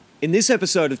In this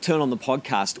episode of Turn On the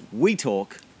Podcast, we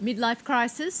talk Midlife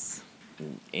crisis.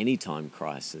 anytime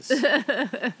crisis.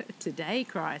 Today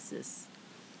crisis.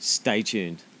 Stay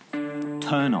tuned.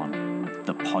 Turn On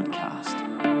the Podcast.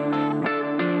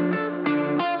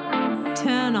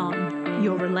 Turn on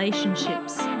your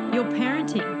relationships, your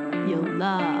parenting, your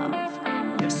love,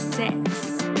 your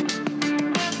sex.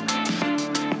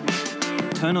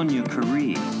 Turn on your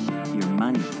career, your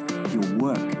money, your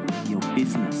work, your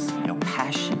business, your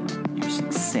passion, your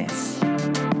success.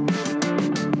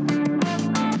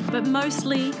 But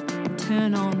mostly,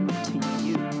 turn on to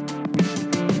you.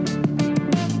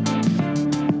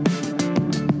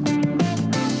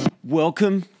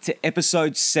 Welcome to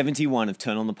episode 71 of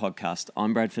Turn On the Podcast.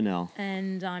 I'm Brad Fennell.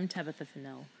 And I'm Tabitha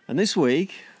Fennell. And this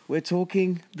week, we're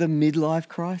talking the midlife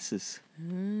crisis.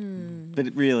 But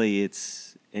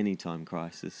it's anytime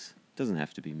crisis. It doesn't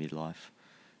have to be midlife.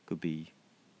 Could be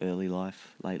early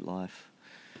life, late life.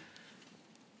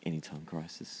 Anytime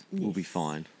crisis. We'll be Yes.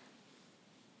 fine.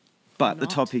 But the not.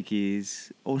 topic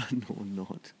is, or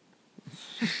not.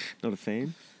 Not a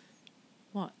fan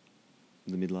What?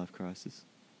 of the midlife crisis.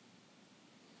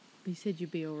 You said you'd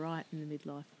be all right in the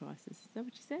midlife crisis. Is that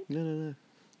what you said? No.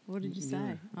 What did you say?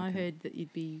 No, I okay. heard that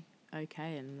you'd be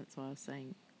okay, and that's why I was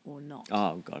saying or not.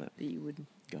 Oh, got it. That you would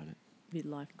Got it.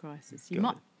 midlife crisis. You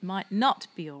Got might not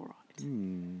be all right.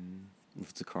 If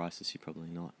it's a crisis, you're probably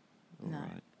not. All No.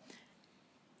 right.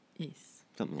 Yes.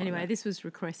 Something like Anyway, that. this was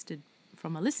requested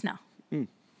from a listener Mm.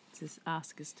 to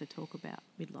ask us to talk about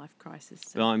midlife crisis.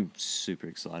 But I'm super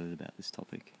excited about this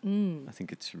topic. I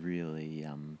think it's really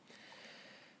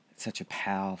it's such a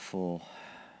powerful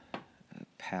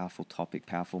topic,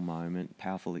 powerful moment,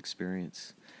 powerful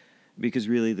experience. Because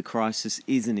really the crisis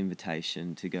is an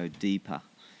invitation to go deeper,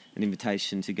 an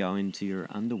invitation to go into your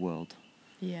underworld,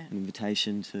 Yeah. an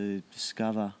invitation to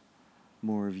discover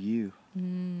more of you,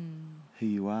 who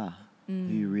you are, who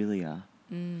you really are,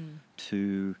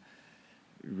 to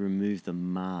remove the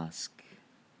mask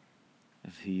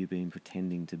of who you've been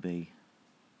pretending to be.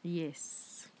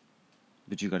 Yes.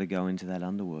 But you've got to go into that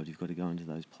underworld. You've got to go into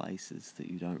those places that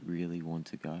you don't really want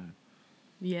to go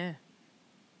Yeah.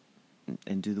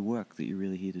 and do the work that you're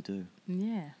really here to do.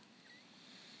 Yeah.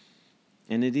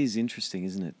 And it is interesting,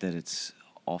 isn't it, that it's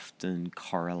often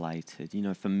correlated,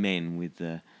 for men with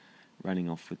the running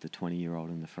off with the 20-year-old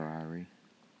in the Ferrari.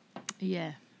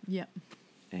 Yeah. Yep.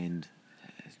 And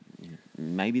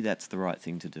maybe that's the right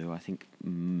thing to do. I think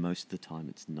most of the time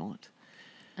it's not.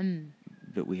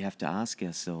 But we have to ask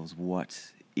ourselves,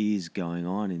 what is going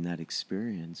on in that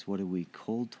experience? What are we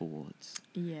called towards?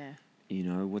 Yeah.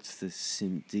 What's the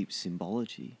deep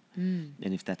symbology? And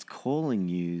if that's calling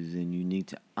you, then you need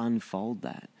to unfold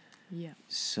that Yeah.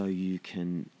 so you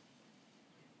can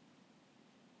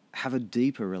have a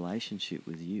deeper relationship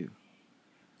with you.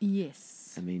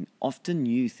 Yes. I mean, often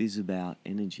youth is about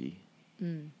energy,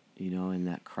 and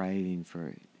that craving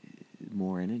for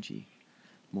more energy,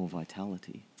 more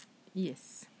vitality.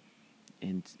 Yes.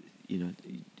 And,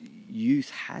 youth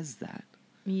has that,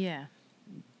 Yeah.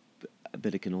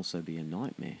 but it can also be a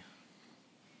nightmare.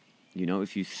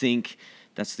 If you think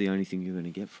that's the only thing you're going to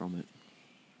get from it,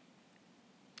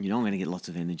 I'm going to get lots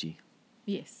of energy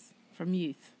Yes. From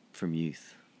youth. from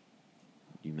youth.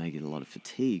 You may get a lot of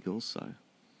fatigue also.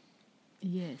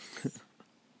 Yes.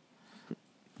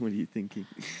 What are you thinking?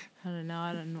 I don't know.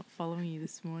 I'm not following you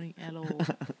this morning at all.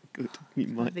 Good. You I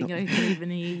might think not. I can even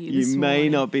hear you You this may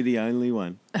morning. not be the only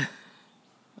one.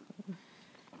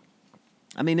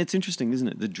 I mean, it's interesting, isn't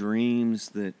it? The dreams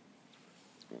that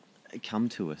come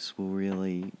to us will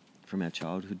really, from our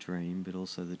childhood dream, but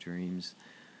also the dreams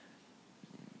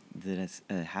that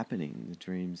are happening, the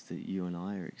dreams that you and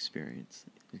I are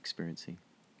experiencing.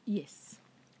 Yes.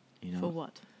 You know, For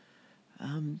what?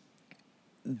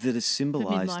 that are For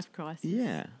symbolised. midlife crisis.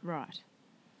 Yeah. Right.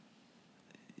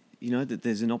 That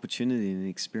there's an opportunity and an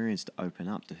experience to open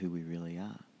up to who we really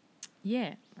are.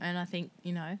 Yeah. And I think,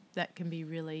 that can be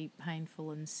really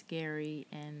painful and scary,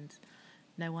 and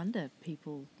no wonder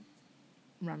people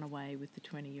run away with the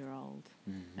 20-year-old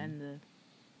and the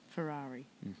Ferrari.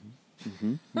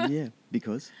 Yeah,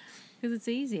 because? Because it's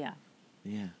easier.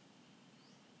 Yeah.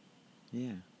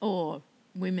 Yeah. Or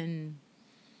women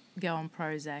go on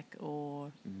Prozac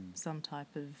or some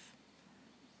type of,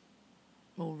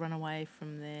 or run away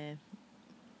from their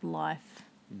life.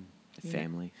 The Yeah.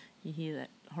 family. You hear that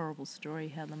horrible story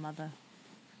how the mother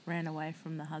ran away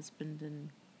from the husband and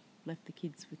left the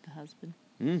kids with the husband.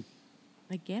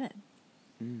 I get it.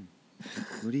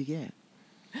 What do you get?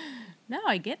 No,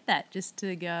 I get that. Just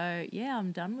to go,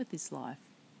 I'm done with this life,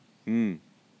 Mm.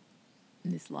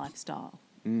 this lifestyle.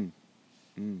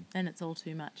 Mm. And it's all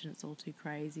too much and it's all too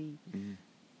crazy. Mm.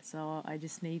 So I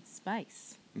just need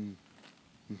space. Mm.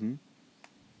 Mm-hmm.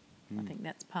 I think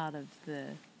that's part of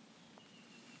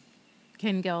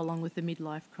can go along with the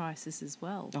midlife crisis as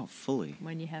well. Oh, fully.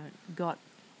 When you haven't got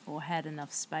or had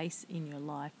enough space in your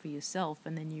life for yourself,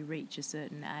 and then you reach a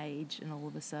certain age and all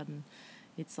of a sudden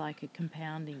it's like a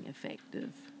compounding effect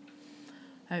of,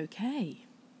 okay,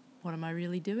 what am I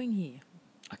really doing here?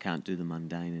 I can't do the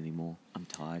mundane anymore. I'm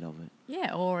tired of it.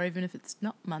 Yeah, or even if it's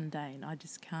not mundane, I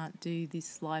just can't do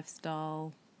this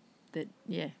lifestyle that,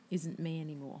 isn't me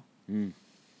anymore. Mm.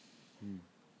 Mm.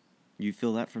 You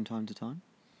feel that from time to time?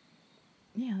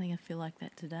 Yeah, I think I feel like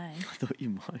that today. I thought you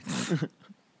might.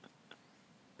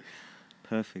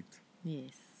 Perfect.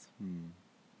 Yes. Mm.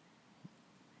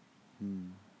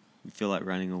 Mm. You feel like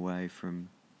running away from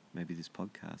maybe this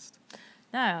podcast?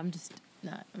 No, I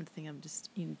think I'm just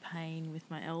in pain with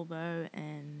my elbow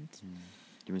and... Do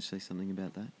you want to say something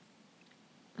about that?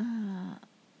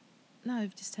 No,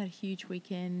 I've just had a huge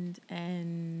weekend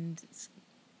and it's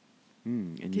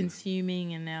And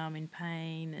consuming, and now I'm in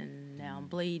pain and now I'm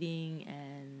bleeding,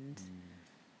 and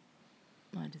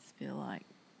I just feel like,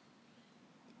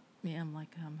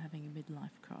 I'm having a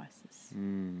midlife crisis.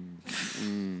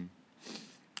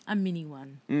 A mini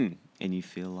one. And you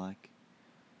feel like?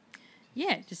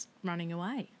 Yeah, just running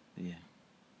away. Yeah.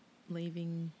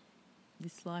 Leaving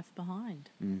this life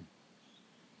behind.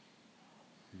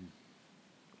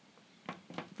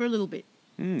 For a little bit.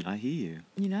 I hear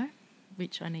you.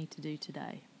 Which I need to do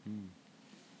today.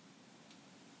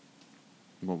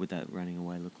 What would that running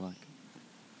away look like?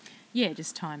 Yeah,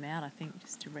 just time out, I think,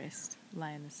 just to rest,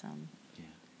 lay in the sun. Yeah.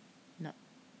 Not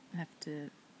have to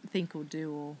think or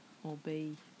do or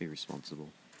be. Be responsible.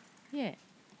 Yeah,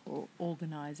 or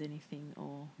organise anything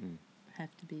or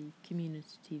have to be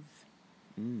communicative.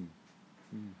 Isn't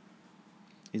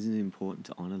it important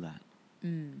to honour that?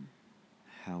 Mm.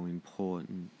 How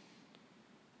important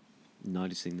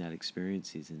noticing that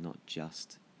experience is and not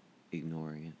just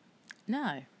ignoring it.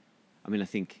 No. I mean, I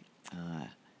think...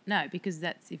 No, because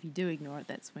if you do ignore it,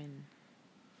 that's when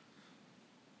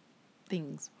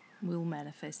things will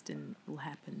manifest and will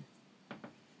happen.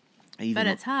 But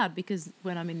it's hard because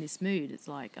when I'm in this mood, it's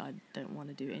like I don't want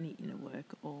to do any inner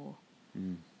work or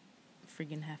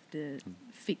friggin' have to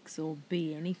fix or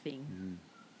be anything.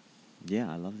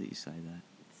 Yeah, I love that you say that.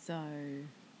 So...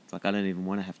 It's like I don't even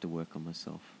want to have to work on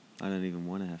myself. I don't even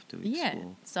want to have to explore. Yeah,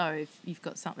 so if you've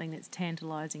got something that's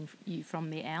tantalising you from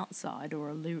the outside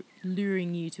or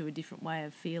luring you to a different way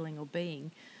of feeling or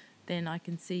being, then I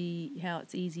can see how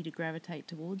it's easy to gravitate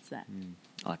towards that.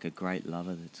 Like a great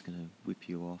lover that's going to whip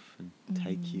you off and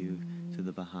take you to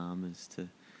the Bahamas to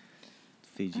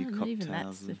feed you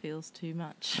cocktails. Even that feels too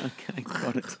much. Okay,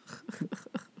 got it.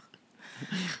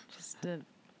 Just a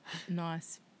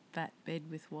nice fat bed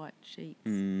with white sheets.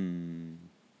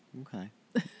 Okay.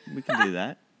 We can do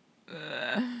that.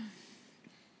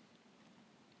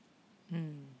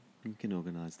 We can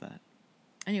organise that.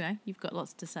 Anyway, you've got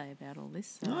lots to say about all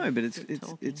this. So no, but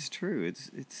it's true.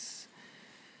 It's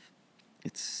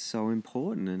so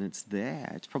important, and it's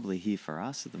there. It's probably here for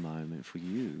us at the moment, for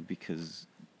you, because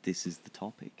this is the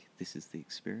topic. This is the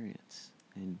experience,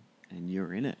 and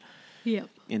you're in it. Yep.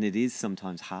 And it is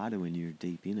sometimes harder when you're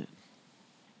deep in it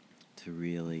to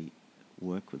really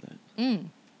work with it.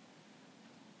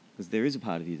 Because there is a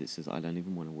part of you that says, I don't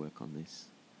even want to work on this.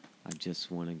 I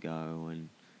just want to go and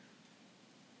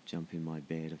jump in my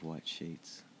bed of white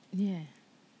sheets. Yeah,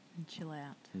 and chill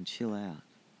out.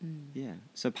 Yeah.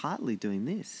 So partly doing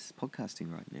this,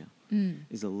 podcasting right now,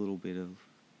 is a little bit of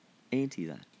anti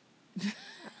that.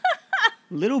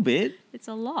 Little bit. It's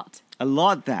a lot. A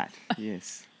lot that.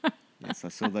 Yes. Yes, I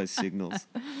saw those signals.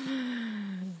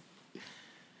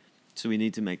 So we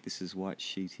need to make this as white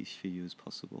sheetish for you as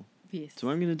possible. Yes. So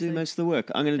I'm going to do most of the work.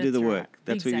 I'm going to do the work.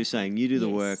 That's what you're saying. You do the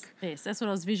work. Yes, that's what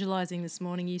I was visualising this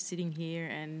morning, you sitting here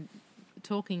and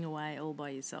talking away all by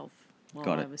yourself while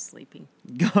I was sleeping.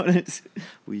 Got it.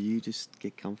 Will you just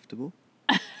get comfortable?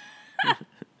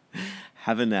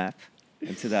 Have a nap.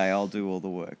 And today I'll do all the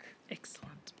work.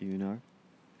 Excellent. You know?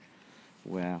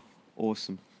 Wow.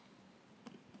 Awesome.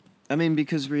 I mean,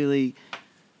 because really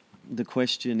the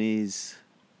question is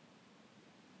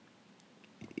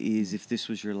if this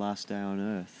was your last day on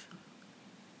Earth,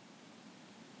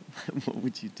 what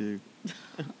would you do?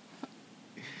 I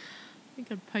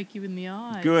think I'd poke you in the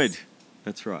eyes. Good.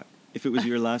 That's right. If it was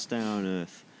your last day on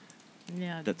Earth,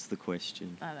 yeah, that's the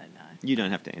question. I don't know. You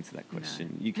don't have to answer that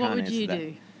question. No. You can't answer answer that.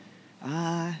 What would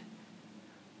you do?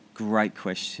 Great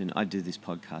question. I'd do this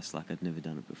podcast like I'd never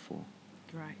done it before.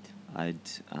 Great. I'd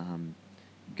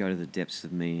go to the depths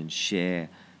of me and share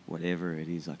whatever it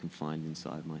is I can find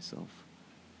inside myself.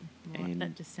 Right, And-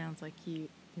 that just sounds like you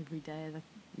every day of the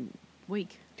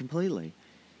week. Completely.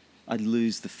 I'd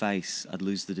lose the face, I'd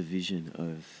lose the division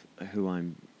of who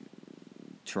I'm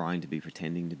trying to be,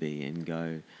 pretending to be, and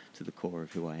go to the core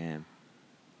of who I am.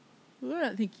 Well, I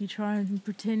don't think you try and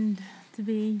pretend to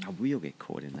be. Oh, we all get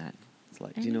caught in that. It's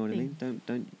like, do you know what I mean?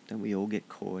 Don't we all get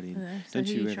caught in? So don't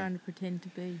who you are you ever? trying to pretend to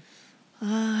be?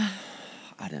 I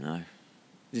don't know.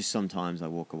 Just sometimes I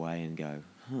walk away and go,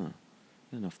 I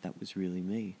don't know if that was really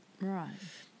me. Right.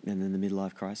 And then the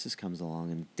midlife crisis comes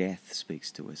along and death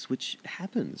speaks to us, which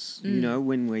happens. You know,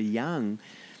 when we're young,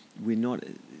 we're not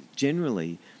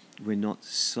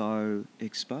so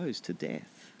exposed to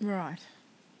death. Right.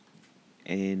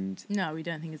 And No, we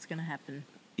don't think it's going to happen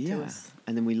to yeah, us.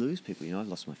 and then we lose people. You know, I've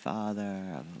lost my father,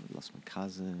 I've lost my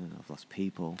cousin, I've lost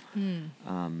people. You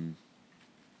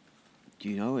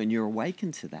know, and you're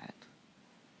awakened to that.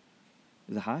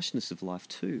 The harshness of life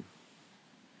too.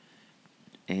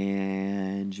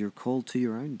 And you're called to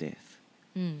your own death.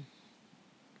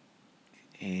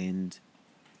 And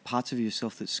parts of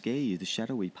yourself that scare you, the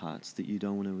shadowy parts that you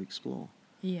don't want to explore.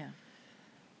 Yeah.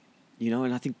 You know,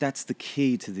 and I think that's the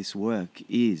key to this work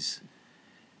is,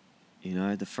 you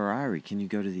know, the Ferrari. Can you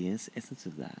go to the essence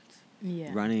of that? Yeah.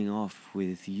 Running off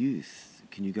with youth.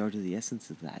 Can you go to the essence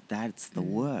of that? That's the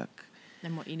work.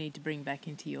 And what you need to bring back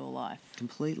into your life.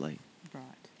 Completely. Right.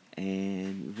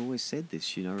 And we've always said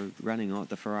this, you know, running off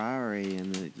the Ferrari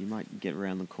and you might get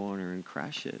around the corner and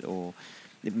crash it, or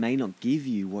it may not give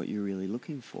you what you're really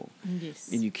looking for. Yes.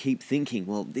 And you keep thinking,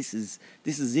 well, this is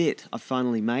it. I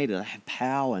finally made it. I have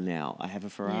power now. I have a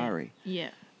Ferrari. Yeah.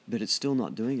 But it's still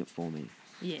not doing it for me.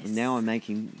 Yes. And now I'm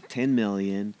making 10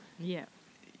 million. Yeah.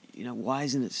 You know, why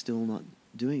isn't it still not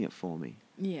doing it for me?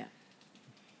 Yeah.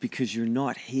 Because you're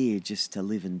not here just to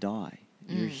live and die.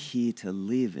 You're here to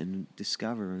live and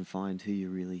discover and find who you're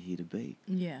really here to be.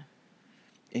 Yeah.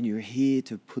 And you're here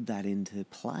to put that into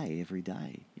play every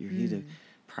day. You're here to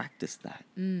practice that.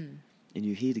 And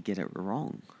you're here to get it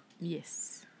wrong.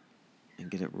 Yes.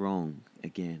 And get it wrong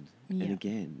again and Yeah.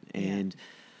 again. Yeah. And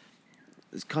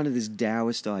it's kind of this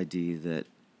Taoist idea that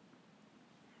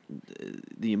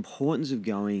the importance of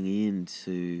going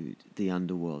into the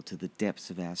underworld, to the depths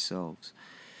of ourselves,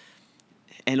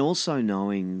 and also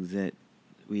knowing that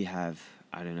we have,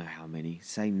 I don't know how many,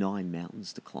 say 9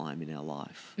 mountains to climb in our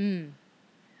life.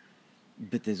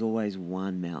 But there's always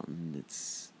one mountain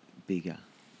that's bigger.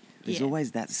 There's Yeah.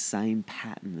 always that same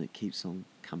pattern that keeps on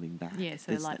coming back. Yeah,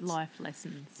 so There's like that life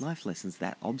lessons. life lessons,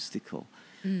 that obstacle.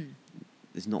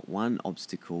 There's not one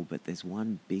obstacle, but there's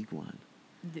one big one.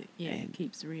 Yeah, And- it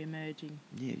keeps re-emerging.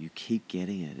 Yeah, you keep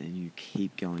getting it and you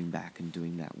keep going back and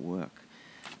doing that work.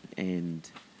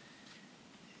 And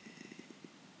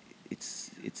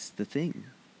it's the thing.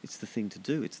 It's the thing to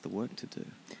do. It's the work to do.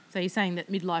 So you're saying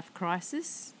that midlife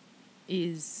crisis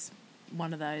is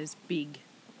one of those big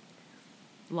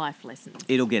life lessons.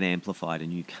 It'll get amplified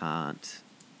and you can't...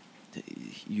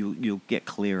 You'll get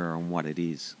clearer on what it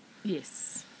is.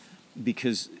 Yes.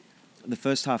 Because the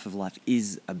first half of life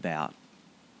is about,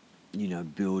 you know,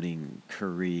 building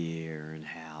career and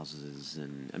houses.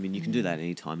 And, I mean, you can do that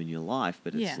any time in your life,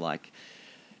 but it's Yeah. like,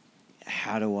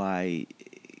 how do I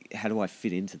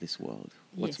fit into this world?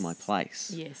 What's my Yes.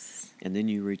 place? Yes. And then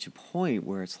you reach a point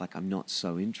where it's like, I'm not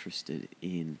so interested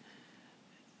in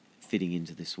fitting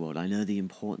into this world. I know the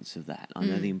importance of that. I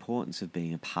know the importance of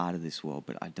being a part of this world,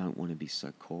 but I don't want to be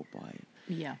so caught by it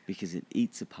Yeah. because it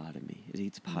eats a part of me. It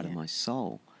eats a part of Yeah. my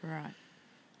soul. Right.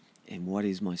 And what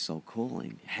is my soul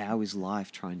calling? How is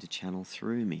life trying to channel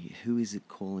through me? Who is it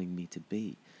calling me to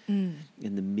be? And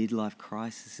the midlife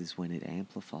crisis is when it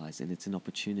amplifies, and it's an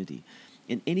opportunity.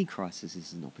 And any crisis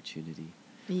is an opportunity.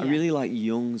 Yeah. I really like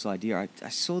Jung's idea. I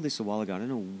saw this a while ago. I don't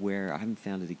know where. I haven't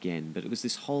found it again. But it was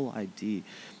this whole idea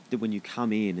that when you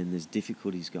come in and there's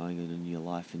difficulties going on in your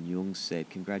life, and Jung said,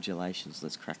 congratulations,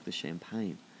 let's crack the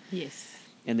champagne. Yes.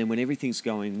 And then when everything's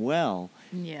going well,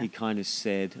 Yeah. he kind of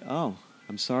said, oh,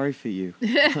 I'm sorry for you.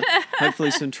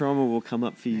 Hopefully some trauma will come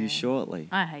up for you shortly.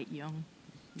 I hate Young.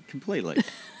 Completely.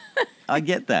 I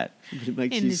get that. But it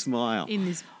makes In you this- smile In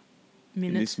this in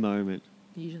minute. this moment.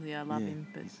 Usually I love Yeah, him,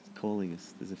 but he's calling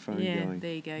us. There's a phone yeah, going.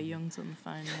 there you go. Young's on the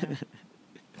phone now.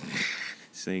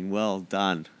 Saying, well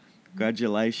done.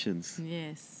 Congratulations.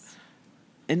 Yes.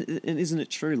 And isn't it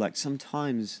true? Like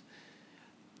sometimes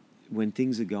when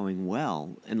things are going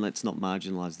well, and let's not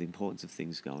marginalise the importance of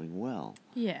things going well,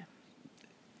 Yeah.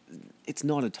 it's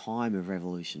not a time of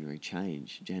revolutionary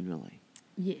change generally.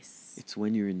 Yes. It's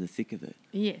when you're in the thick of it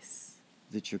Yes.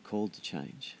 that you're called to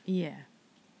change. Yeah.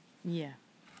 Yeah.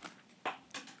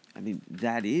 I mean,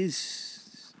 that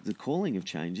is the calling of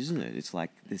change, isn't it? It's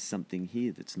like there's something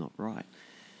here that's not right.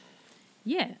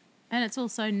 Yeah, and it's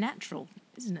also natural,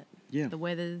 isn't it? Yeah. The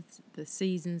weather, the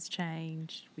seasons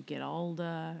change, we get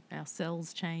older, our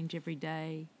cells change every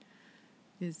day.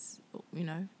 There's,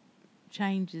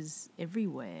 change is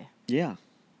everywhere. Yeah.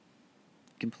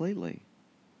 Completely.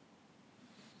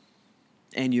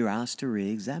 And you're asked to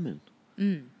re-examine.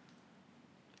 Mm.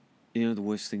 The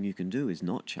worst thing you can do is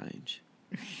not change.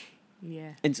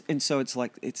 Yeah. And so it's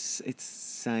like it's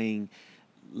saying,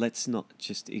 let's not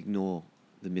just ignore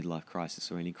the midlife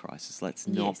crisis or any crisis. Let's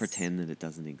not Yes. pretend that it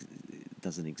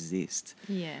doesn't exist.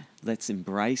 Yeah. Let's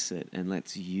embrace it and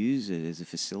let's use it as a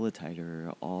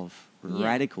facilitator of Yeah.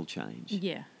 radical change.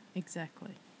 Yeah,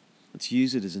 exactly. Let's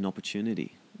use it as an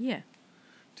opportunity Yeah.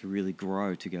 to really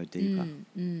grow, to go deeper.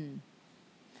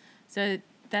 So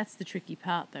that's the tricky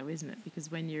part, though, isn't it? Because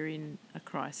when you're in a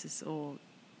crisis or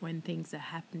when things are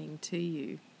happening to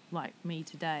you, like me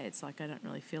today, it's like I don't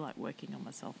really feel like working on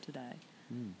myself today.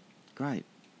 Great.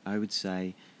 I would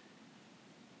say,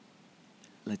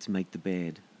 let's make the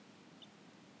bed.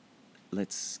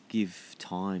 Let's give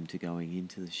time to going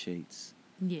into the sheets.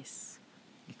 Yes.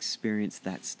 Experience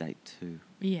that state too.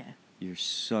 Yeah. You're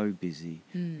so busy.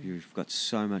 You've got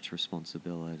so much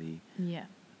responsibility. Yeah.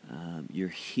 You're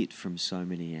hit from so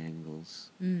many angles.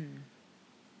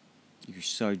 You're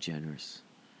so generous.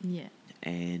 Yeah.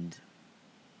 And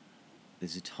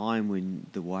there's a time when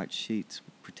the white sheets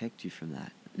protect you from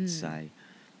that and say,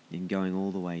 in going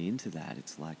all the way into that,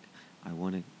 it's like, I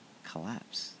want to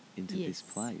collapse into this Yes.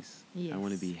 place. Yes. I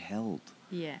want to be held.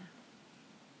 Yeah.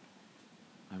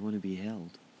 I want to be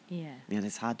held. Yeah. And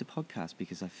it's hard to podcast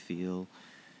because I feel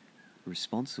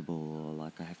responsible, or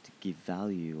like I have to give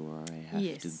value, or I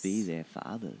have to be Yes. there for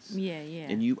others. Yeah, yeah.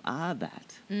 And you are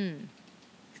that Mm.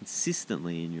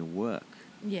 consistently in your work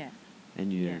Yeah.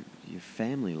 and your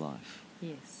family life.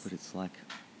 Yes. But it's like,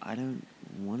 I don't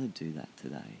want to do that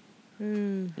today.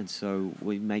 Mm. And so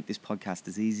we make this podcast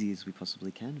as easy as we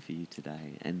possibly can for you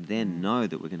today, and then know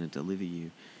that we're going to deliver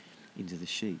you into the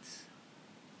sheets.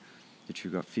 That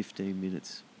you've got 15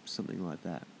 minutes, something like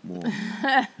that, more.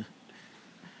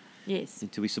 Yes.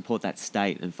 Until we support that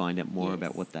state and find out more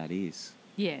about Yes. what that is.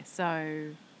 Yeah, so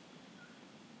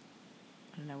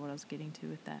I don't know what I was getting to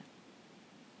with that.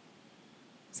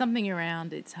 Something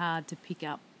around it's hard to pick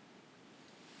up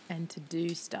and to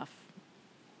do stuff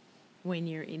when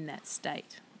you're in that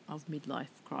state of midlife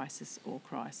crisis or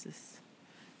crisis.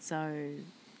 So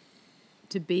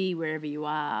to be wherever you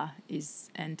are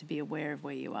and to be aware of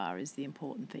where you are is the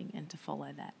important thing, and to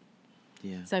follow that.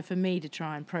 Yeah. So for me to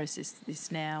try and process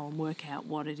this now and work out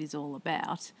what it is all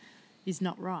about is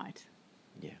not right.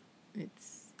 Yeah.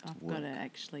 I've work. got to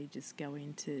actually just go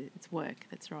into, it's work,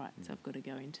 that's right. So I've got to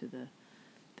go into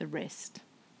the rest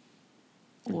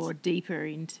or deeper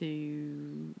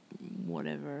into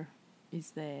whatever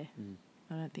is there.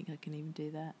 I don't think I can even do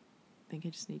that. I think I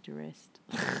just need to rest.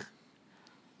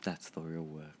 That's the real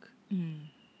work.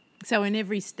 So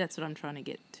that's what I'm trying to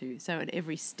get to. So at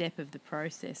every step of the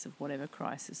process of whatever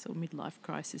crisis or midlife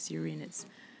crisis you're in, it's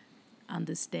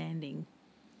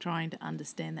trying to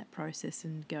understand that process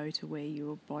and go to where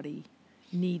your body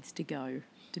needs to go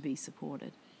to be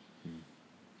supported.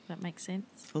 Does that make sense?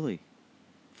 Fully.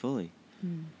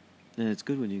 And it's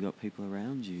good when you've got people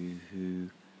around you who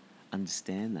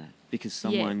understand that, because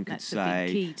someone could that's say, a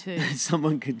big key too.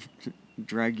 someone could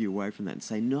drag you away from that and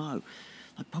say, no,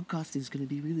 like podcasting is going to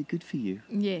be really good for you.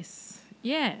 Yes.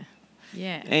 Yeah.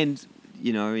 Yeah. And,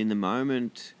 in the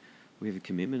moment, we have a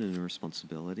commitment and a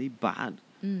responsibility, but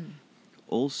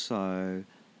also,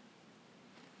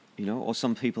 or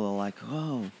some people are like,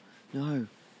 oh, no,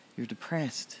 you're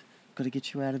depressed. Got to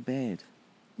get you out of bed.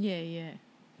 Yeah, yeah.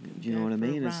 Do you know what I Go for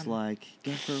a mean? It's run. like,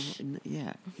 go for a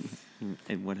yeah.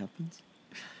 And what happens?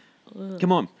 Ugh.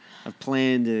 Come on. I've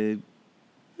planned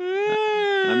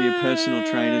I'm your personal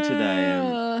trainer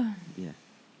today. Yeah.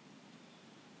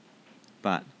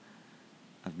 But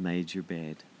I've made your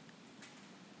bed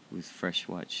with fresh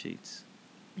white sheets.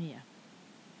 Yeah.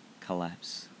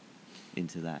 Collapse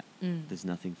into that. There's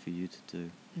nothing for you to do.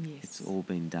 Yes. It's all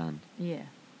been done. Yeah.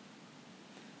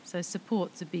 So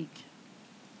support's a big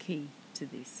key to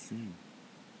this,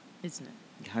 isn't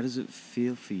it? How does it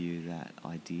feel for you, that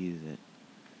idea that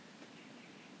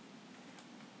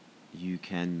you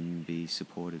can be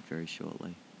supported very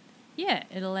shortly? Yeah,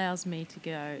 it allows me to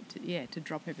go to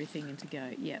drop everything and to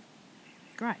go, yep,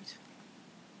 great.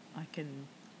 I can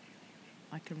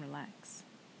relax.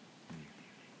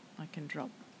 I can drop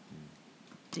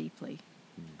deeply.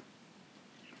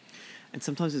 And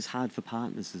sometimes it's hard for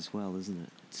partners as well, isn't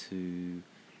it?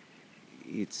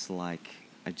 It's like,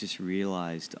 I just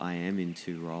realised I am in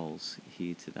two roles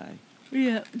here today.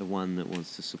 Yeah. The one that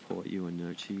wants to support you and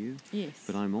nurture you, Yes.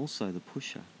 but I'm also the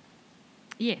pusher.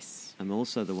 Yes. I'm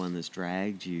also the one that's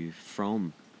dragged you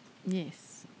from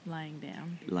Yes. Laying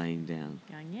down. laying down.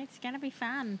 Going, yeah, it's going to be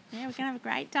fun. Yeah, we're going to have a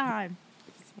great time.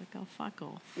 It's like, oh, fuck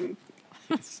off.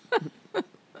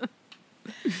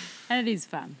 And it is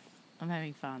fun. I'm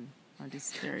having fun. I'm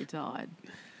just very tired.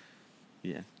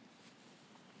 Yeah.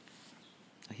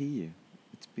 I hear you.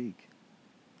 It's big.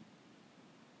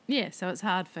 Yeah, so it's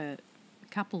hard for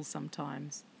couples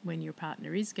sometimes when your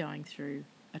partner is going through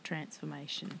a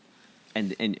transformation.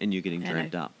 And you're getting And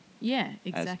dreamt up Yeah,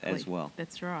 exactly. as well.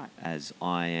 That's right. as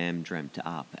I am dreamt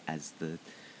up as the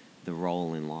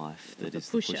role in life that is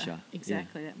the pusher.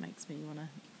 Exactly. That makes me want to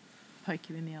poke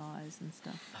you in the eyes and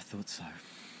stuff. Yeah, I thought so.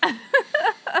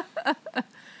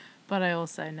 But I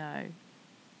also know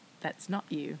that's not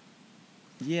you.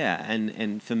 Yeah,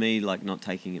 and for me, like, not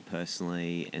taking it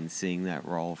personally and seeing that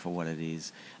role for what it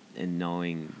is and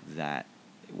knowing that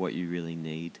what you really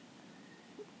need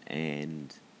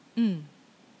and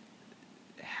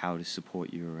how to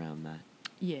support you around that.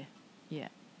 Yeah, yeah,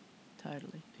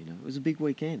 totally. You know, it was a big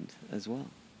weekend as well.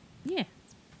 Yeah,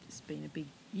 it's been a big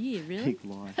year, really. Big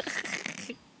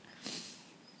life.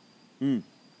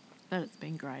 But it's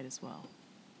been great as well.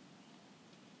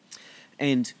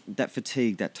 And that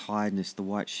fatigue, that tiredness, the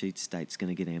white sheet state's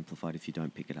going to get amplified if you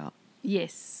don't pick it up.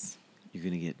 Yes. You're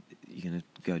going to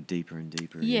go deeper and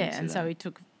deeper. Yeah, into and that. so we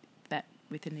took that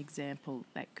with an example.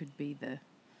 That could be the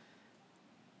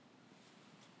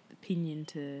opinion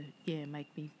to,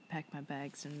 make me pack my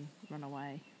bags and run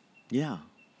away. Yeah.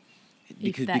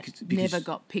 If that never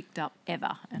got picked up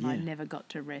ever, and I Yeah. never got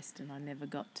to rest, and I never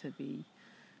got to be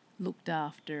looked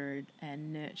after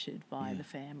and nurtured by Yeah. the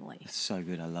family. That's so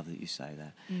good. I love that you say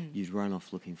that. You'd run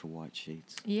off looking for white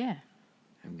sheets. Yeah,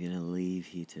 I'm going to leave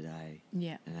here today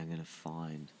yeah, and I'm going to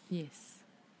find. yes,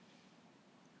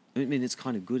 I mean, it's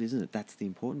kind of good, isn't it? That's the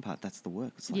important part. That's the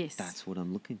work. It's like, Yes. that's what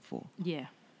I'm looking for. yeah,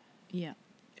 yeah,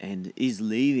 And is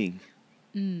leaving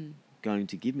going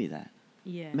to give me that?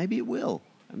 yeah. Maybe it will.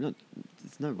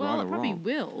 There's no Well, right it or probably wrong.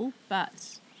 will,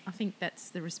 but I think that's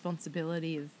the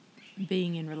responsibility of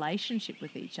being in relationship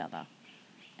with each other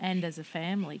and as a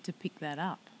family to pick that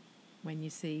up when you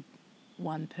see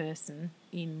one person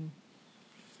in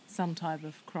some type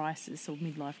of crisis or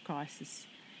midlife crisis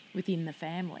within the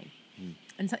family.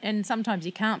 And sometimes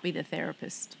you can't be the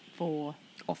therapist for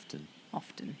Often.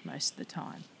 most of the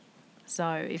time.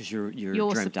 So if 'Cause you're your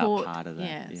dreamt up support, part of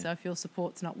that, yeah. So if your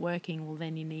support's not working, well,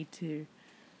 then you need to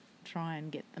try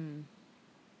and get them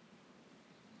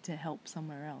to help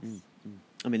somewhere else.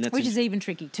 I mean, that's Which is even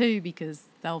tricky too, because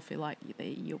they'll feel like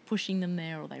you're pushing them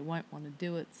there, or they won't want to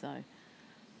do it. So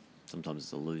sometimes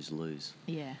it's a lose-lose.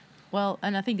 yeah. Well,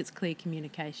 and I think it's clear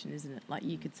communication, isn't it? Like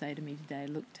you could say to me today,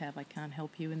 "Look, Tav, I can't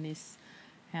help you in this.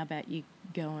 How about you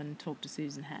go and talk to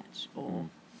Susan Hatch, or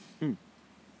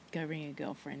go ring a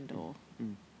girlfriend, or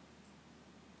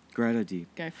Great idea.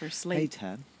 go for a Hey, sleep."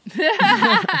 Tab.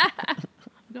 I've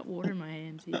got water in my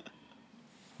hands here.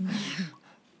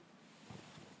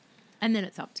 And then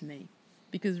it's up to me.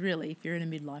 Because really, if you're in a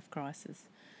midlife crisis,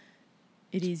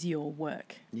 it is your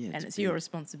work. Yeah, and it's it's your big.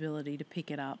 responsibility to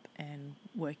pick it up and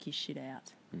work your shit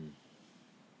out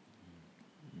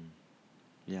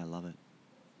Yeah, I love it.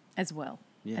 as well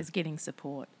Yeah. as getting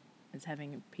support, as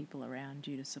having people around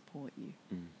you to support you.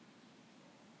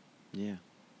 Yeah.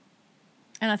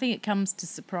 And I think it comes to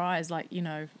surprise, like,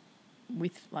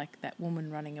 with like that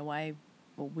woman running away,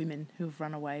 or women who have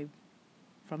run away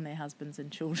from their husbands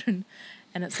and children.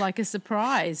 And it's like a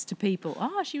surprise to people.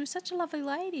 Oh, she was such a lovely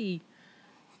lady.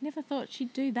 Never thought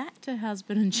she'd do that to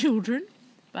husband and children.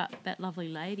 But that lovely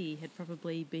lady had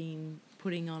probably been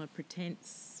putting on a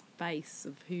pretense face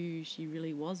of who she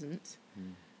really wasn't,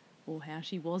 or how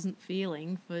she wasn't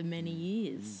feeling for many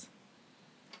years.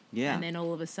 Yeah. And then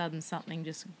all of a sudden something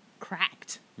just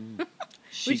cracked.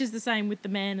 She- Which is the same with the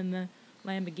man in the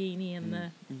Lamborghini and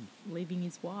the leaving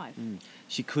his wife.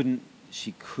 She couldn't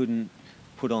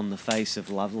put on the face of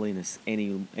loveliness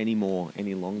any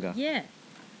longer. Yeah.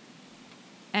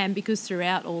 And because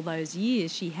throughout all those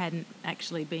years she hadn't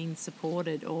actually been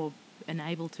supported or been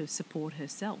able to support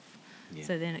herself. Yeah.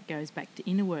 So then it goes back to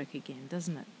inner work again,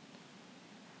 doesn't it?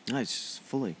 No, it's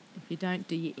fully. If you don't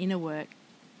do your inner work,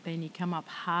 then you come up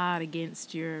hard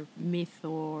against your myth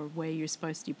or where you're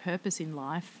supposed to your purpose in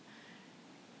life,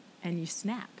 and you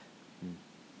snap.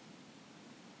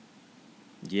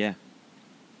 Yeah.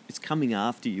 It's coming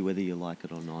after you whether you like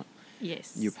it or not.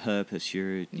 Yes. your purpose,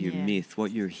 your Yeah. myth,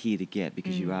 what you're here to get,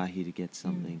 because you are here to get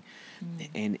something.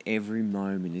 And every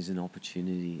moment is an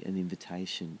opportunity, an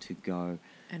invitation to go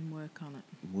And work on it.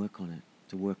 work on it,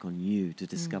 to work on you, to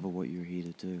discover what you're here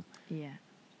to do. Yeah.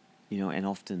 You know, and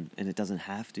often, and it doesn't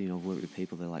have to, you know, I've worked with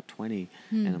people that are like 20,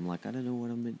 and I'm like, I don't know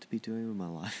what I'm meant to be doing with my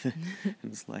life. And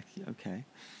it's like, okay,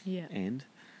 Yeah. and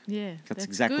Yeah. that's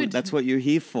exactly good. that's what you're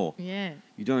here for. Yeah.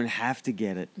 You don't have to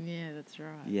get it Yeah, that's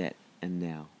right. yet and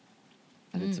now.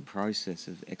 And it's a process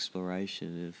of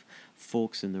exploration, of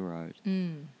forks in the road,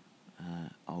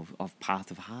 of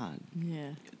path of heart.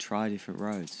 Yeah. Try different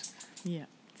roads. Yeah.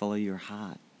 Follow your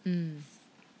heart.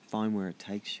 Find where it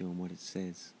takes you and what it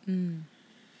says. And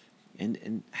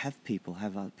have people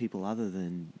other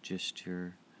than just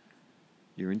your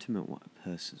intimate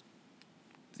person,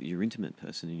 your intimate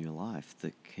person in your life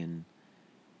that can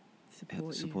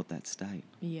help support that state.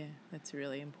 Yeah, that's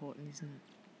really important, isn't it?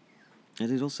 And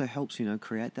it also helps, you know,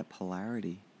 create that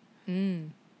polarity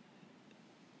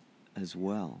as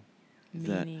well.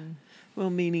 Meaning.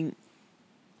 Meaning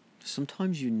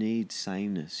sometimes you need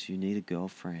sameness, you need a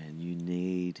girlfriend, you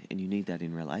need that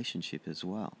in relationship as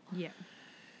well. Yeah.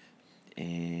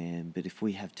 But if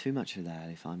we have too much of that,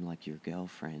 if I'm like your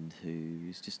girlfriend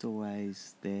who's just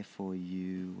always there for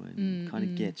you and kind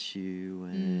of gets you,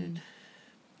 and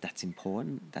that's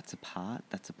important, that's a part,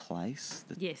 that's a place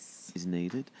that is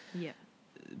needed. Yeah.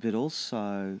 But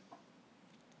also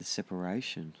the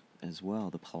separation as well,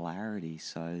 the polarity,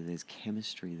 so there's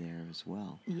chemistry there as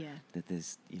well. Yeah. That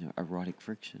there's, you know, erotic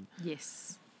friction.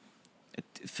 Yes.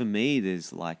 For me,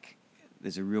 there's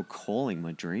a real calling.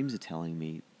 My dreams are telling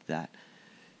me that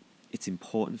it's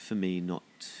important for me not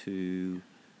to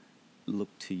look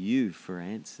to you for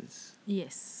answers.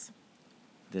 Yes.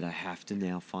 That I have to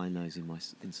now find those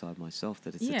inside myself,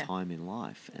 that it's a time in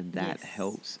life, and that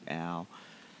helps our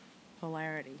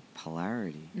polarity.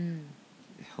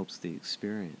 It helps the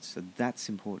experience. So that's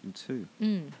important too.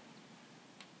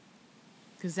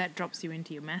 Because that drops you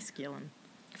into your masculine.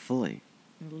 Fully.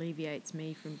 And alleviates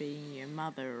me from being your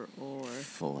mother or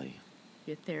fully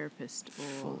your therapist, or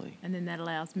fully. And then that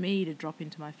allows me to drop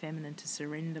into my feminine, to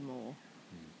surrender more,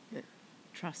 that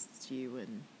trusts you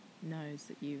and knows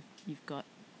that you've got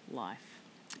life.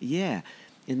 Yeah,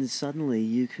 and then suddenly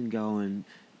you can go and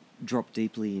drop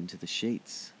deeply into the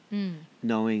sheets,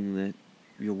 knowing that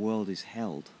your world is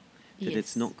held, that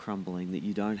it's not crumbling, that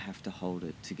you don't have to hold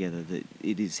it together, that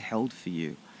it is held for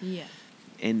you. Yeah.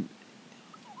 And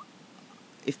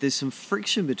if there's some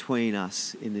friction between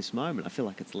us in this moment, I feel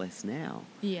like it's less now.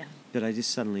 Yeah. But I just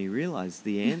suddenly realised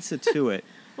the answer to it.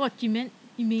 What, you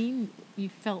mean you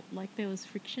felt like there was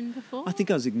friction before? I think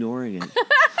I was ignoring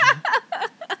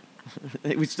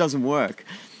it. Which doesn't work.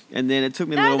 And then it took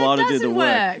me a little while to do the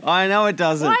work. I know it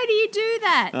doesn't. Why do you do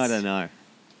that? I don't know.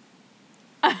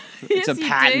 It's a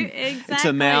pattern. Exactly. It's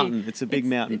a mountain. It's a big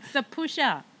mountain. It's the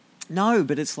pusher. No,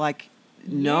 but it's like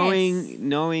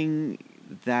knowing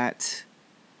that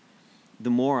the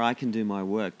more I can do my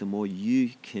work, the more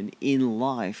you can, in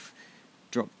life,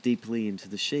 drop deeply into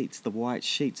the sheets. The white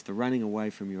sheets, the running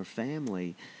away from your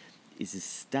family, is a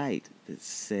state that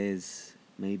says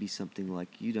maybe something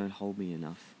like, you don't hold me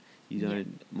enough. You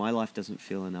don't. My life doesn't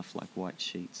feel enough like white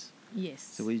sheets. Yes.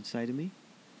 So what you'd say to me?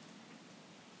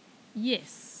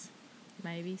 Yes.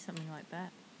 Maybe something like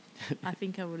that. I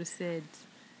think I would have said,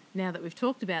 now that we've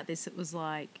talked about this, it was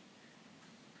like,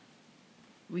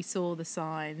 we saw the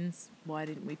signs, why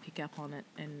didn't we pick up on it,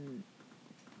 and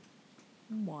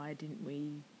why didn't we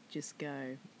just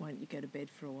go, why don't you go to bed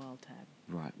for a while, Tab?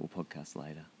 Right, we'll podcast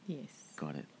later. Yes.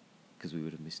 Got it. Because we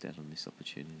would have missed out on this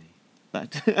opportunity.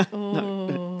 But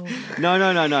Oh. No.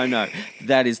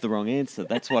 That is the wrong answer.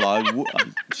 That's what I'm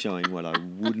showing what I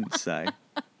wouldn't say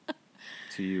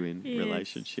to you in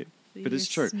relationship. But it's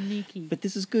true. Sneaky. But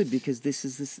this is good because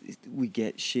we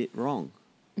get shit wrong.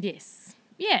 Yes.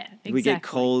 Yeah, exactly. We get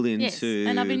called into... Yes.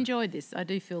 And I've enjoyed this. I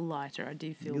do feel lighter. I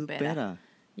do feel you look better.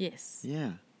 Yes.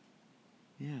 Yeah.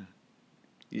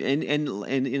 And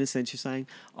in a sense you're saying,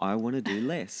 I want to do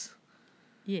less.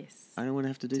 Yes. I don't want to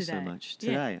have to do so much.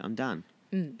 Today, I'm done.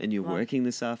 And you're working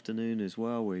this afternoon as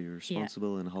well, where you're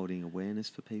responsible and holding awareness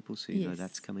for people, so you know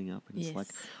that's coming up. And it's like,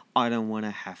 I don't want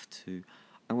to have to...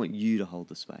 I want you to hold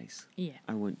the space. Yeah.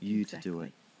 I want you to do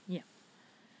it. Yeah.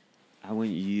 I want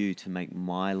you to make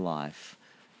my life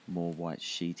more white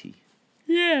sheety.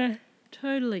 Yeah,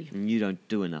 totally. And you don't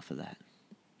do enough of that.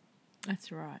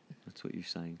 That's right. That's what you're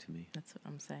saying to me. That's what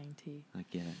I'm saying to you. I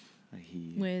get it. I hear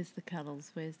you. Where's the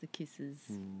cuddles? Where's the kisses?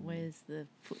 Where's the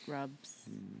foot rubs?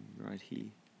 Right here.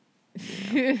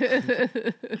 Yeah.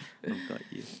 I've got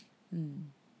you. You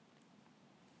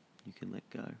can let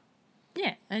go.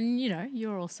 Yeah, and you know,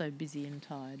 you're also busy and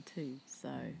tired too, so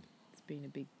it's been a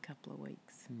big couple of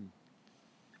weeks.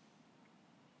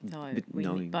 So But we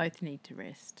knowing- both need to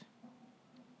rest.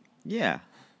 Yeah.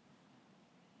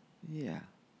 Yeah.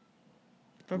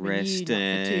 Probably you, not for too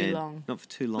and- long. Not for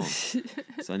too long.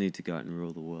 So I need to go out and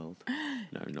rule the world.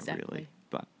 No, not Exactly. really.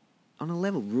 But on a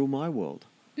level, rule my world.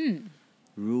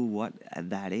 Rule what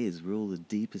that is. Rule the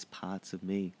deepest parts of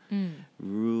me.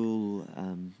 Rule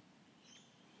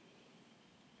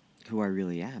who I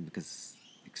really am, because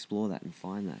explore that and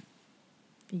find that.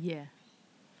 Yeah.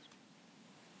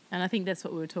 And I think that's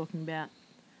what we were talking about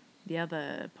the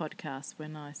other podcast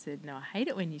when I said, no, I hate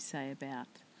it when you say about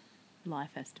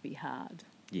life has to be hard.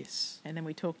 Yes. And then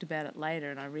we talked about it later,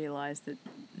 and I realised that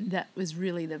that was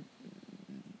really the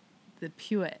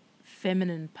pure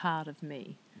feminine part of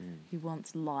me who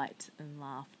wants light and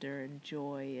laughter and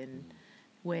joy, and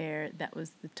where that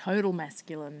was the total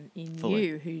masculine in Fully.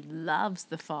 you, who loves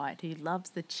the fight, who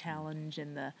loves the challenge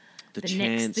and the chance,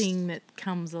 next thing that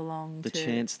comes along. the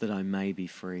chance that I may be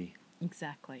free,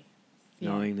 Exactly. Yeah.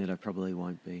 knowing that I probably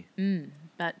won't be.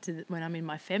 But when I'm in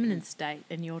my feminine state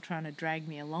and you're trying to drag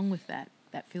me along with that,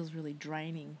 that feels really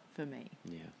draining for me,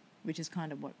 Yeah. which is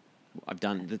kind of what I've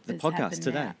done the has podcast happened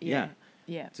today. now. Yeah.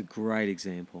 Yeah. It's a great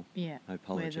example. Yeah. I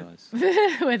apologise.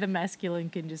 Where the masculine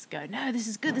can just go, no, this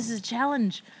is good, this is a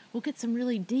challenge. We'll get some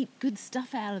really deep, good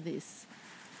stuff out of this.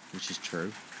 Which is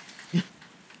true.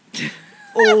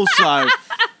 Also,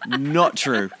 not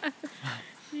true.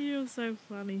 You're so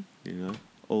funny. You know,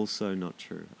 also not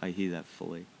true. I hear that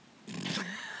fully.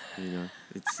 You know,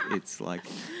 it's like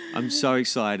I'm so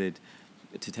excited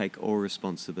to take all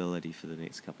responsibility for the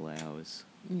next couple of hours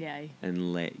Yay.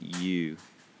 and let you.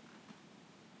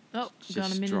 Oh, we've gone a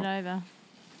Just minute drop. over.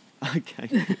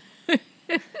 Okay.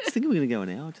 I was thinking we were going to go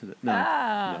an hour today. No,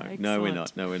 no, we're excellent.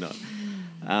 not. No, we're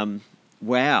not.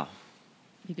 Wow.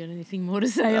 You got anything more to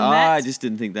say on I that? just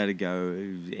didn't think that'd go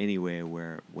anywhere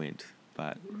where it went.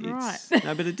 But Right.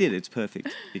 no, but it did. It's perfect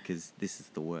because this is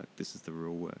the work. This is the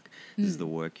real work. This is the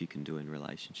work you can do in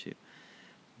relationship.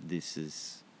 This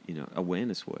is,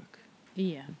 awareness work.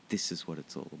 Yeah, This is what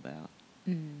it's all about.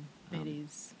 it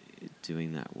is.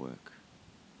 Doing that work.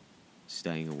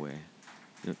 Staying aware.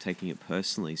 Taking it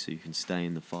personally so you can stay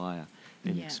in the fire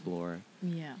and Yeah. explore it.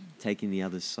 Yeah. Taking the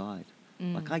other side.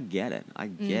 Like, I get it. I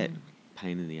get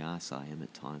pain in the ass I am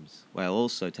at times. While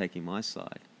also taking my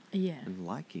side Yeah. and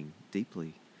liking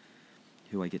deeply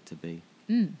who I get to be.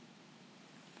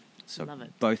 So Love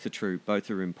it. both are true. Both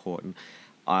are important.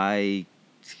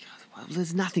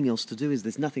 There's nothing else to do.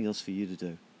 There's nothing else for you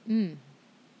to do.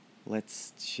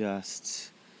 Let's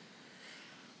just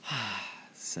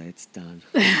say it's done.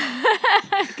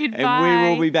 Goodbye. And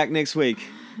we will be back next week.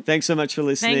 Thanks so much for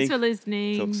listening. Thanks for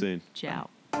listening. Talk soon. Ciao. Bye.